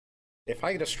If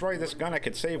I destroy this gun, I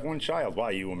could save one child.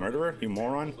 Why, you a murderer? You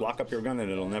moron? Lock up your gun and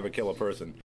it'll never kill a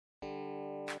person.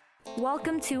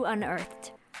 Welcome to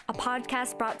Unearthed, a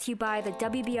podcast brought to you by the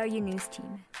WBRU News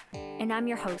Team. And I'm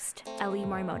your host, Ellie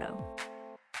Morimoto.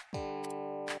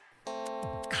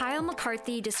 Kyle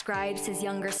McCarthy describes his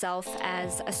younger self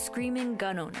as a screaming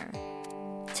gun owner.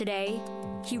 Today,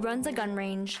 he runs a gun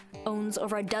range, owns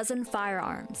over a dozen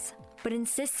firearms, but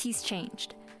insists he's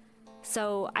changed.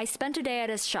 So I spent a day at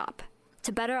his shop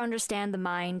to better understand the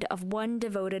mind of one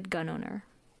devoted gun owner.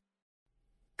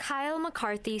 Kyle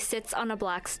McCarthy sits on a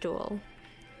black stool.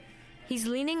 He's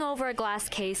leaning over a glass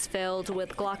case filled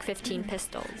with Glock 15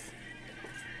 pistols.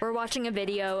 We're watching a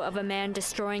video of a man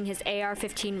destroying his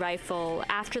AR-15 rifle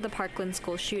after the Parkland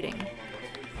school shooting.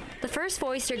 The first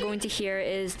voice you're going to hear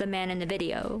is the man in the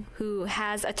video, who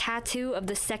has a tattoo of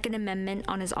the Second Amendment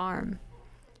on his arm.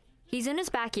 He's in his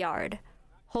backyard,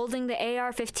 holding the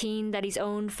AR-15 that he's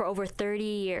owned for over 30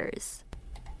 years.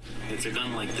 It's a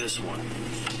gun like this one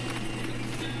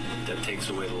that takes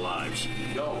away the lives.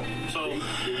 So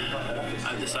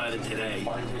I've decided today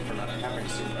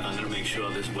I'm going to make sure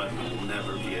this weapon will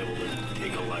never be able to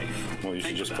take a life. Well, you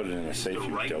should just put it in a safe. The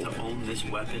right to own this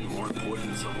weapon more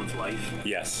important than someone's life?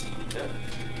 Yes.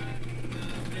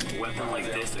 A weapon like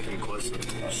this that can cause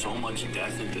so much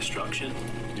death and destruction.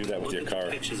 Do that with your car.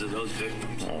 Pictures of those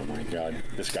victims. Oh my God,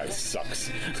 this guy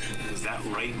sucks. Is that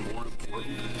right more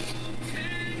important?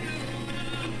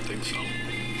 I don't think so.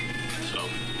 So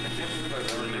I'm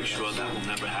going to make sure that will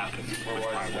never happen with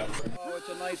my weapon. Oh, it's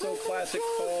a nice old classic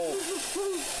fall.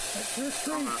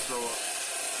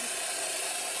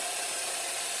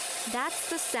 That's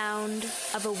the sound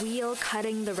of a wheel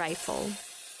cutting the rifle.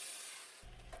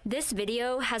 This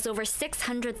video has over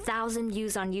 600,000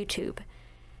 views on YouTube.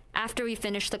 After we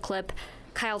finish the clip,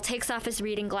 Kyle takes off his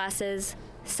reading glasses,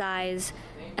 sighs,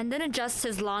 and then adjusts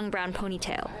his long brown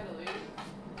ponytail.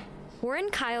 We're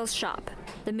in Kyle's shop,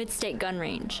 the Midstate Gun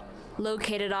Range,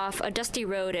 located off a dusty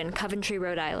road in Coventry,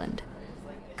 Rhode Island.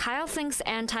 Kyle thinks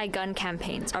anti-gun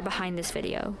campaigns are behind this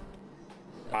video.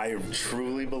 I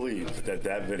truly believe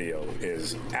that video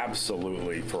is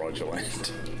absolutely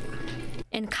fraudulent.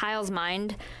 In Kyle's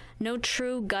mind, no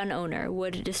true gun owner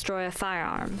would destroy a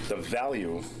firearm. The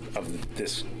value of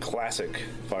this classic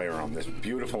firearm, this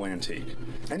beautiful antique,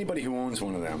 anybody who owns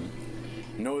one of them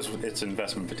knows its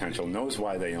investment potential, knows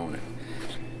why they own it.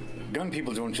 Gun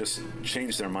people don't just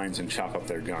change their minds and chop up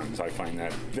their guns. I find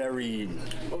that very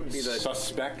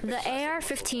suspect. The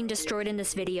AR-15 destroyed in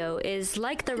this video is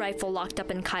like the rifle locked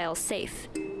up in Kyle's safe.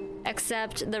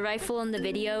 Except the rifle in the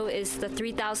video is the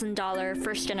 $3,000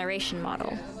 first-generation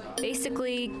model.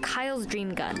 Basically, Kyle's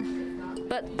dream gun.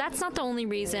 But that's not the only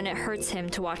reason it hurts him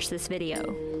to watch this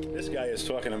video. This guy is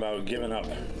talking about giving up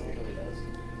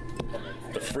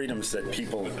the freedoms that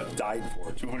people died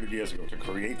for 200 years ago to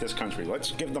create this country. Let's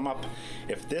give them up.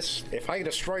 If I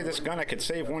destroy this gun, I could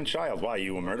save one child. Why,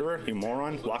 you a murderer? You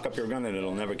moron? Lock up your gun and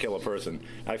it'll never kill a person.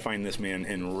 I find this man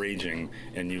enraging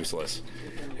and useless.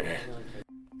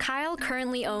 Kyle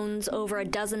currently owns over a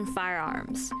dozen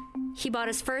firearms. He bought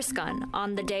his first gun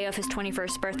on the day of his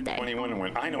 21st birthday. 21 and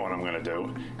went, I know what I'm going to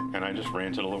do. And I just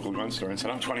ran to the local gun store and said,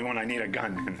 I'm 21, I need a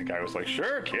gun. And the guy was like,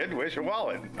 sure, kid, where's your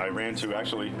wallet? I ran to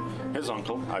actually his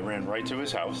uncle. I ran right to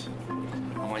his house.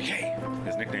 I'm like, hey,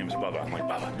 his nickname's Bubba. I'm like,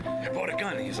 Bubba, I bought a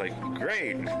gun. He's like,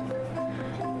 great.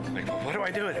 I'm like, well, what do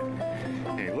I do with it?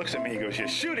 And he looks at me, he goes, you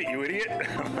shoot it, you idiot.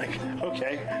 I'm like,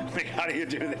 okay. I'm like, how do you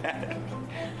do that?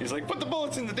 He's like, put the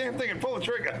bullets in the damn thing and pull the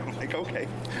trigger. I'm like, okay.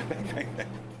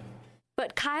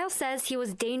 But Kyle says he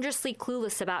was dangerously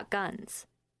clueless about guns.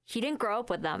 He didn't grow up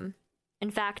with them. In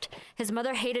fact, his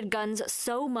mother hated guns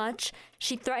so much,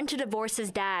 she threatened to divorce his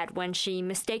dad when she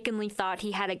mistakenly thought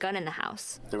he had a gun in the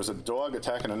house. There was a dog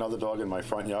attacking another dog in my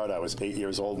front yard. I was 8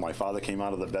 years old. My father came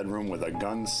out of the bedroom with a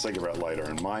gun cigarette lighter,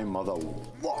 and my mother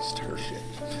lost her shit.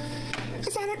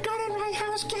 Is that a gun in my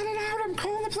house? Get it out. I'm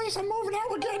calling the police. I'm moving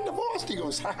out. We're getting divorced. He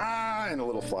goes, ha ha, and a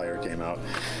little flyer came out,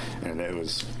 and it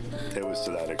was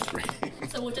to that extreme.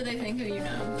 So what do they think of you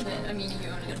now? That, you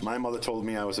own a gun? My mother told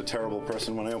me I was a terrible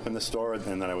person when I opened the store,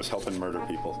 and that I was helping murder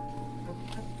people.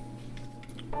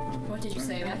 What did you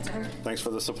say back to her? Thanks for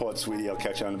the support, sweetie. I'll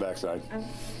catch you on the backside.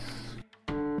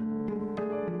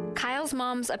 Kyle's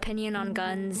mom's opinion on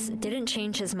guns didn't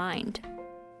change his mind.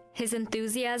 His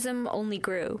enthusiasm only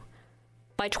grew.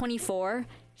 By 24,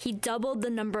 he doubled the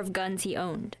number of guns he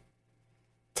owned.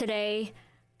 Today,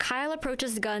 Kyle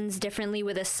approaches guns differently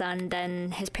with his son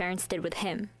than his parents did with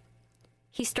him.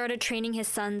 He started training his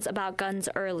sons about guns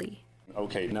early.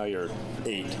 Okay, now you're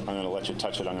 8. I'm going to let you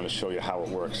touch it. I'm going to show you how it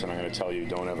works, and I'm going to tell you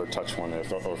don't ever touch one. Or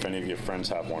if any of your friends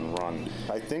have one, run.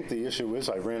 I think the issue is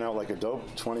I ran out like a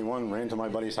dope, 21, ran to my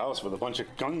buddy's house with a bunch of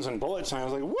guns and bullets, and I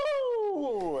was like,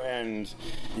 woo! And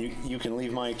you can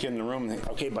leave my kid in the room and think,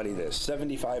 okay, buddy, there's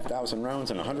 75,000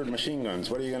 rounds and 100 machine guns.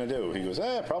 What are you going to do? He goes,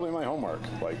 probably my homework.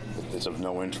 Like, it's of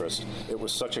no interest. It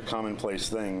was such a commonplace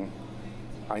thing.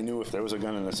 I knew if there was a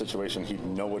gun in the situation, he'd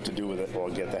know what to do with it or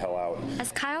get the hell out.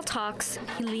 As Kyle talks,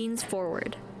 he leans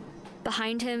forward.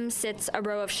 Behind him sits a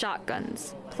row of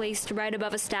shotguns, placed right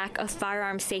above a stack of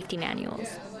firearm safety manuals,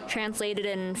 translated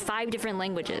in 5 different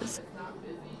languages.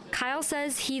 Kyle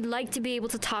says he'd like to be able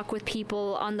to talk with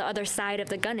people on the other side of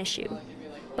the gun issue,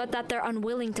 but that they're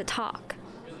unwilling to talk.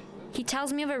 He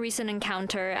tells me of a recent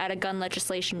encounter at a gun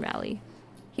legislation rally.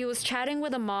 He was chatting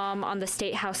with a mom on the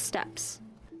State House steps.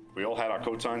 We all had our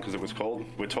coats on because it was cold.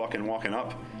 We're talking, walking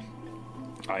up.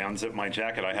 I unzipped my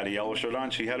jacket. I had a yellow shirt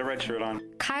on. She had a red shirt on.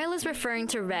 Kyle is referring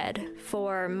to RED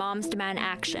for Moms Demand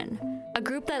Action, a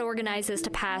group that organizes to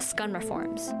pass gun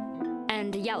reforms,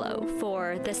 and yellow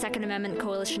for the Second Amendment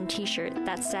Coalition t-shirt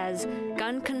that says,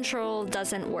 gun control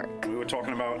doesn't work. We were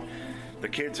talking about the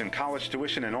kids and college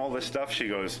tuition and all this stuff. She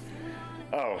goes,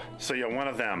 oh, so you're one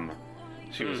of them.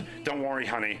 She goes, don't worry,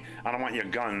 honey. I don't want your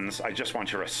guns. I just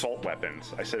want your assault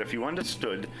weapons. I said, if you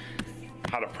understood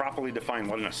how to properly define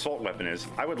what an assault weapon is,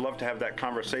 I would love to have that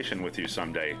conversation with you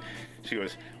someday. She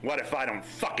goes, what if I don't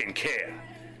fucking care?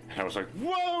 And I was like,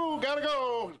 whoa, gotta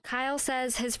go. Kyle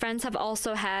says his friends have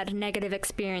also had negative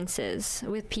experiences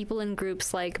with people in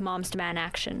groups like Moms Demand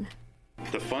Action.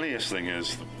 The funniest thing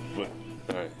is,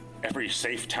 every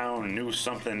safe town knew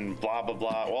something, blah, blah,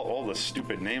 blah, all the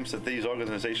stupid names that these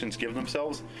organizations give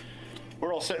themselves.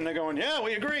 We're all sitting there going, yeah,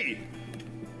 we agree.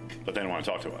 But they don't want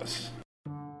to talk to us.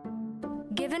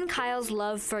 Given Kyle's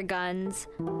love for guns,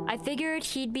 I figured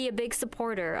he'd be a big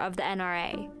supporter of the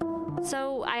NRA.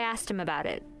 So I asked him about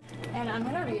it. And I'm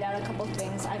going to read out a couple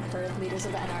things I've heard leaders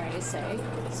of the NRA say.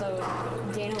 So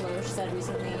Dana Loesch said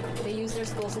recently, they use their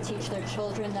schools to teach their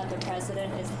children that the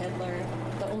president is Hitler.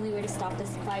 The only way to stop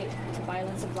this fight to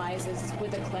violence of lies is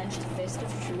with a clenched fist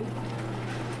of truth.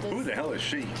 Who the hell is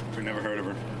she? We never heard of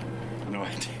her. No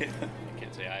idea.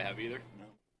 Can't say I have either.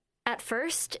 At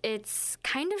first, it's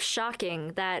kind of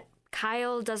shocking that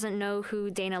Kyle doesn't know who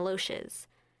Dana Loesch is.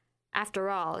 After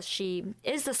all, she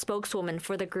is the spokeswoman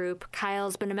for the group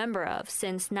Kyle's been a member of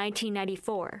since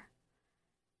 1994.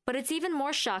 But it's even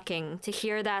more shocking to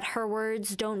hear that her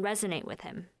words don't resonate with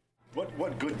him.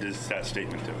 What good does that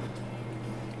statement do?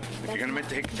 If you're going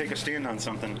to take a stand on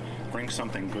something, bring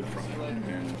something good from it.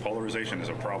 And polarization is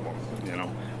a problem, you know.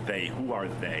 Who are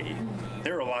they?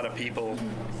 There are a lot of people,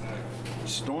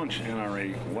 staunch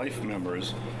NRA life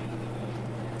members,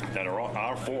 that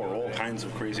are for all kinds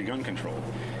of crazy gun control.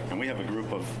 And we have a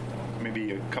group of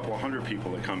maybe a couple of hundred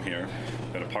people that come here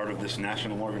that are part of this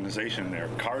national organization. They're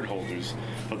card holders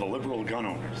for the liberal gun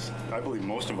owners. I believe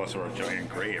most of us are a giant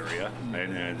gray area,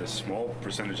 and a small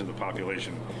percentage of the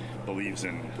population believes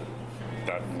in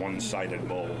that one-sided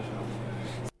bull.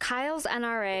 Kyle's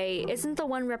NRA isn't the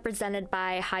one represented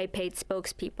by high-paid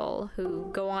spokespeople who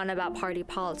go on about party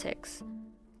politics.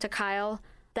 To Kyle,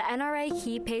 the NRA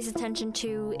he pays attention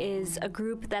to is a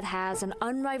group that has an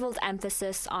unrivaled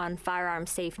emphasis on firearm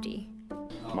safety.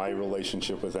 My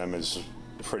relationship with them is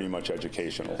pretty much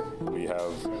educational. We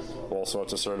have all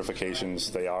sorts of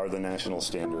certifications. They are the national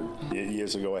standard.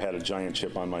 Years ago, I had a giant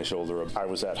chip on my shoulder. I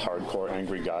was that hardcore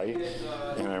angry guy,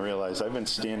 and I realized I've been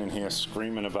standing here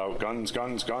screaming about guns,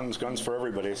 guns, guns, guns for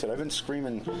everybody. I said, I've been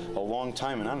screaming a long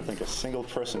time, and I don't think a single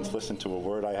person's listened to a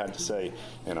word I had to say,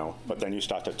 you know. But then you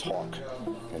start to talk,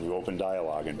 and you open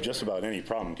dialogue, and just about any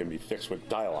problem can be fixed with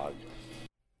dialogue.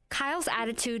 Kyle's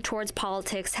attitude towards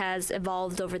politics has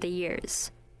evolved over the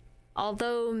years,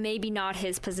 although maybe not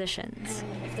his positions.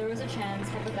 If there was a chance,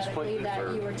 hypothetically, that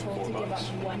you were told to give up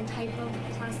one type of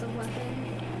class of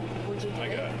weapon, would you do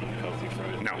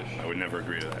it? No, I would never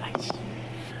agree to that.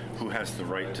 Who has the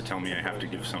right to tell me I have to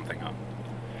give something up?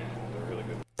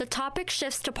 The topic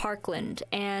shifts to Parkland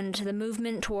and the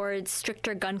movement towards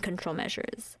stricter gun control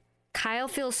measures. Kyle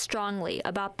feels strongly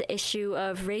about the issue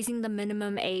of raising the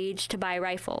minimum age to buy a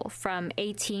rifle from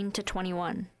 18 to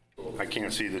 21. I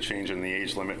can't see the change in the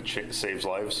age limit saves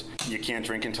lives. You can't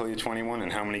drink until you're 21,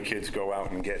 and how many kids go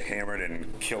out and get hammered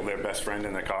and kill their best friend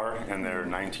in the car, and they're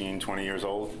 19, 20 years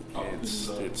old?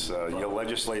 It's you're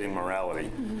legislating morality,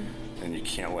 and you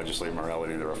can't legislate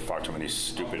morality. There are far too many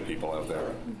stupid people out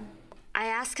there. I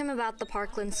asked him about the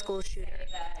Parkland school shooter,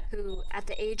 who, at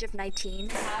the age of 19,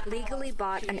 legally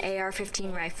bought an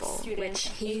AR-15 rifle, which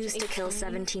he used to kill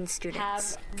 17 students.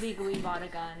 Have legally bought a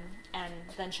gun and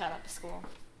then shut up the school.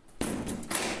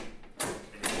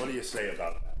 What do you say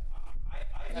about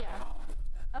that?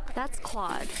 Yeah. That's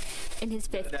Claude, in his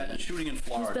 50s. That shooting in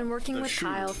Florida. He's been working the with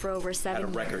shooter Kyle for over 7 had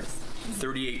a record. years.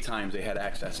 38 times they had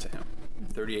access to him.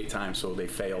 38 times, so they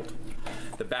failed.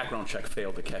 The background check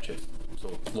failed to catch it,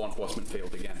 so law enforcement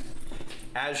failed again.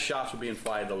 As shots were being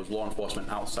fired, there was law enforcement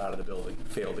outside of the building,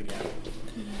 failed again.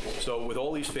 So with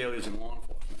all these failures in law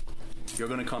enforcement, you're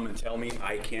going to come and tell me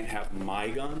I can't have my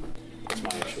gun? That's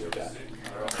my issue with that.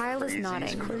 Kyle is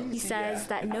nodding. He says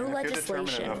that no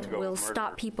legislation will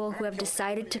stop people who have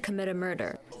decided to commit a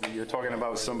murder. You're talking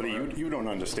about somebody you don't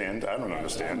understand. I don't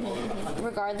understand.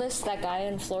 Regardless, that guy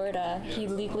in Florida, he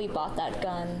legally bought that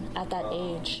gun at that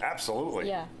age. Absolutely.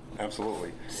 Yeah.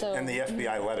 Absolutely. So, and the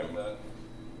FBI let him.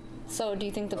 So do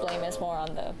you think the blame is more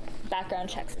on the background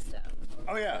check system?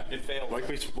 Oh, yeah. It failed. Like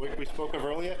we spoke of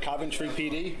earlier, Coventry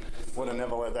PD would have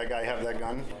never let that guy have that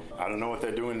gun. I don't know what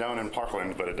they're doing down in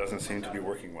Parkland, but it doesn't seem to be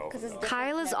working well.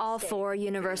 Kyle is all for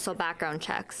universal background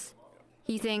checks.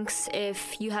 He thinks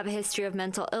if you have a history of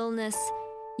mental illness,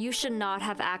 you should not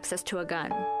have access to a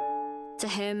gun. To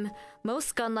him,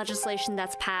 most gun legislation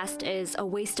that's passed is a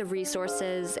waste of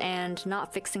resources and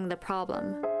not fixing the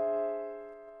problem.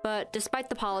 But despite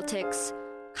the politics,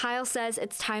 Kyle says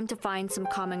it's time to find some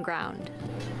common ground.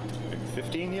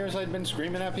 15 years I'd been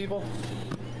screaming at people.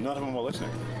 None of them were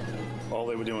listening. All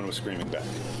they were doing was screaming back.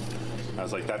 I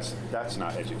was like, that's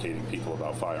not educating people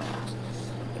about firearms.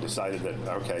 I decided that,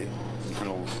 okay, you're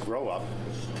going to grow up,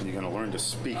 and you're going to learn to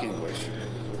speak English,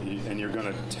 and you're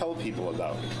going to tell people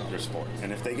about your sport.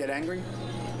 And if they get angry,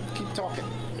 keep talking.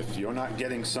 If you're not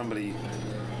getting somebody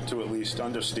to at least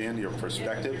understand your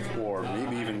perspective, or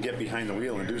maybe even get behind the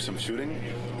wheel and do some shooting,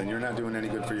 then you're not doing any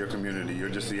good for your community. You're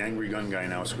just the angry gun guy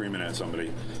now screaming at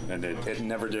somebody, and it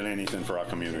never did anything for our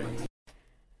community.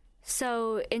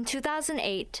 So, in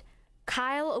 2008,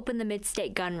 Kyle opened the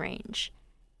Mid-State Gun Range,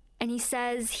 and he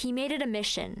says he made it a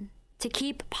mission to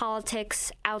keep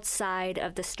politics outside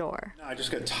of the store. I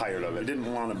just got tired of it. I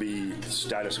didn't want to be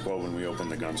status quo when we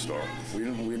opened the gun store. We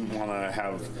didn't want to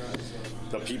have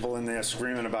the people in there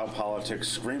screaming about politics,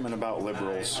 screaming about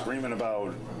liberals, screaming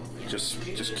about just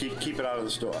keep it out of the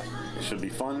store. It should be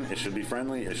fun, it should be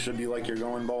friendly, it should be like you're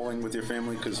going bowling with your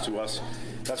family, because to us,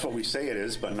 that's what we say it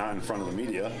is, but not in front of the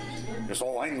media. Just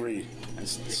all angry and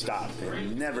stop.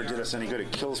 It never did us any good.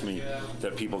 It kills me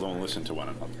that people don't listen to one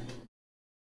another.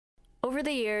 Over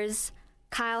the years,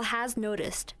 Kyle has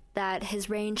noticed that his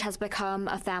range has become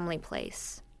a family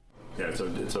place. Yeah, it's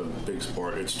a big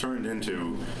sport. It's turned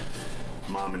into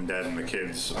mom and dad and the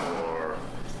kids, or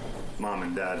mom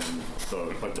and dad and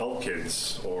the adult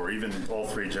kids, or even all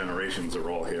three generations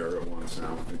are all here at once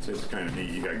now. It's kind of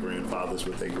neat. You got grandfathers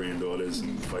with their granddaughters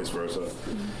and vice versa.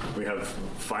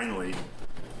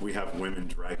 We have women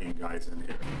dragging guys in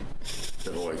here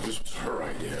that are like, this was her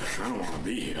idea. I don't want to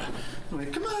be here. I'm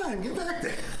like, come on, get back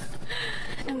there.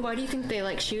 And why do you think they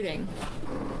like shooting?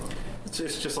 It's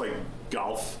just like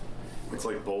golf. It's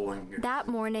like bowling. That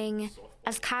morning,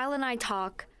 as Kyle and I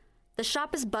talk, the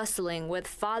shop is bustling with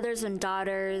fathers and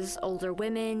daughters, older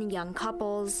women, young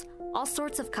couples, all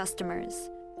sorts of customers.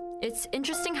 It's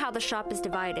interesting how the shop is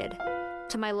divided.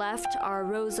 To my left are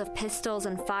rows of pistols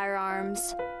and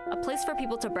firearms, a place for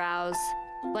people to browse,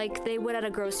 like they would at a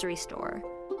grocery store.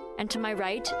 And to my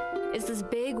right is this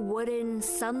big wooden,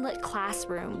 sunlit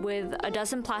classroom with a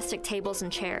dozen plastic tables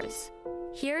and chairs.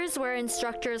 Here's where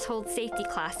instructors hold safety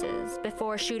classes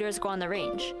before shooters go on the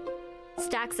range.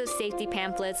 Stacks of safety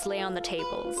pamphlets lay on the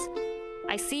tables.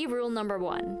 I see rule number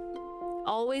 1.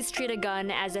 Always treat a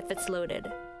gun as if it's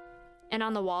loaded. And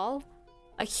on the wall,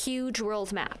 a huge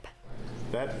world map.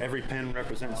 That every pin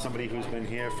represents somebody who's been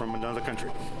here from another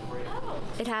country.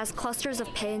 It has clusters of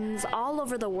pins all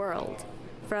over the world,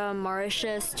 from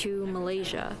Mauritius to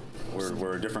Malaysia.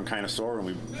 We're a different kind of store, and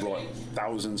we brought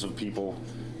thousands of people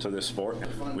to this sport.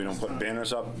 We don't put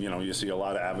banners up. You see a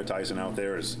lot of advertising out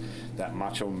there is that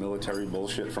macho military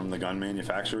bullshit from the gun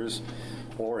manufacturers,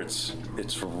 or it's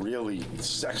really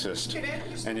sexist.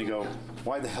 And you go,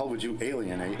 why the hell would you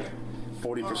alienate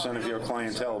 40% of your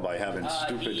clientele by having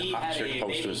stupid hot chick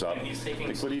posters up?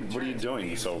 Like, what are you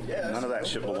doing? So none of that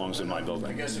shit belongs in my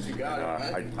building.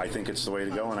 I think it's the way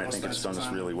to go, and I think it's done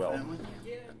us really well.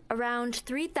 Around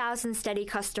 3,000 steady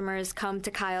customers come to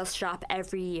Kyle's shop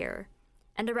every year,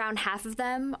 and around half of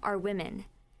them are women.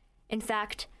 In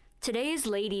fact, today is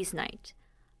Ladies' Night,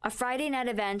 a Friday night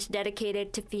event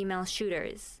dedicated to female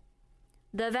shooters.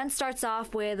 The event starts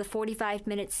off with a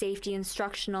 45-minute safety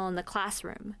instructional in the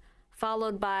classroom,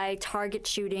 followed by target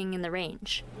shooting in the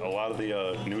range. A lot of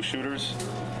the new shooters,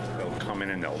 they'll come in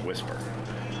and they'll whisper.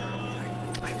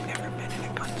 I've never been in a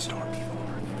a gun store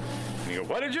before. And you go,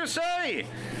 what did you say?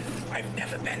 I've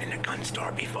never been in a gun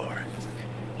store before.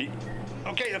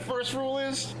 Okay, the first rule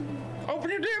is open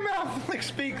your damn mouth. Like,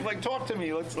 speak, like, talk to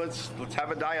me. Let's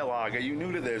have a dialogue. Are you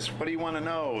new to this? What do you want to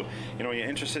know? You know, are you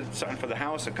interested in something for the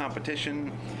house, a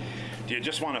competition? Do you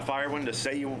just want to fire one to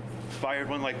say you fired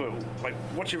one? Like,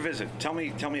 what's your visit? Tell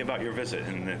me about your visit.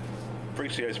 And it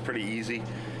freaks you out. It's pretty easy.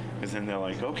 Because then they're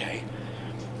like, okay,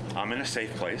 I'm in a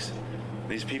safe place.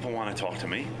 These people want to talk to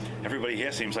me. Everybody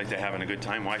here seems like they're having a good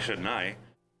time. Why shouldn't I?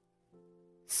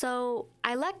 So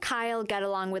I let Kyle get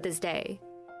along with his day.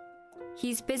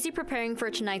 He's busy preparing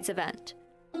for tonight's event,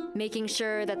 making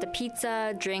sure that the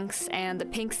pizza, drinks, and the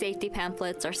pink safety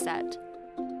pamphlets are set.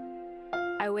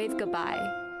 I wave goodbye,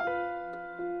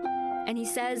 and he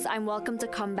says I'm welcome to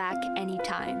come back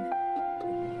anytime.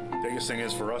 Biggest thing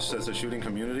is for us as a shooting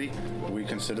community, we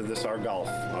consider this our golf,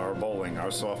 our bowling, our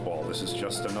softball. This is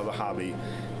just another hobby,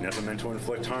 never meant to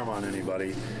inflict harm on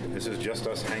anybody. This is just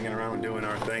us hanging around doing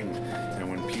our thing. And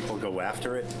when people go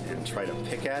after it and try to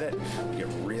pick at it, we get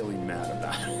really mad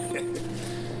about it.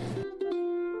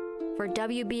 For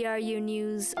WBRU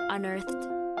News Unearthed,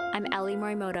 I'm Ellie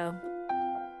Morimoto.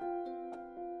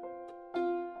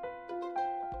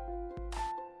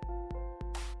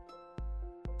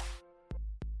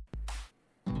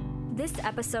 This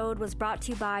episode was brought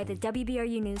to you by the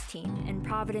WBRU News team in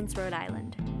Providence, Rhode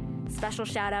Island. Special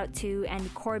shout out to Andy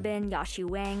Corbin, Yashi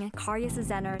Wang, Karya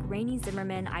Zener, Rainey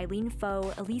Zimmerman, Eileen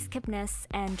Foe, Elise Kipnis,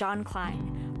 and John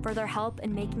Klein for their help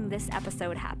in making this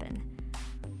episode happen.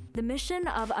 The mission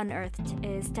of Unearthed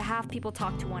is to have people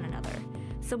talk to one another,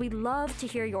 so we'd love to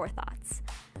hear your thoughts.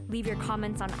 Leave your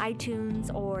comments on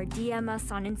iTunes or DM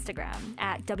us on Instagram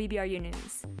at WBRU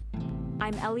News.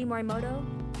 I'm Ellie Morimoto,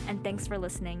 and thanks for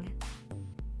listening.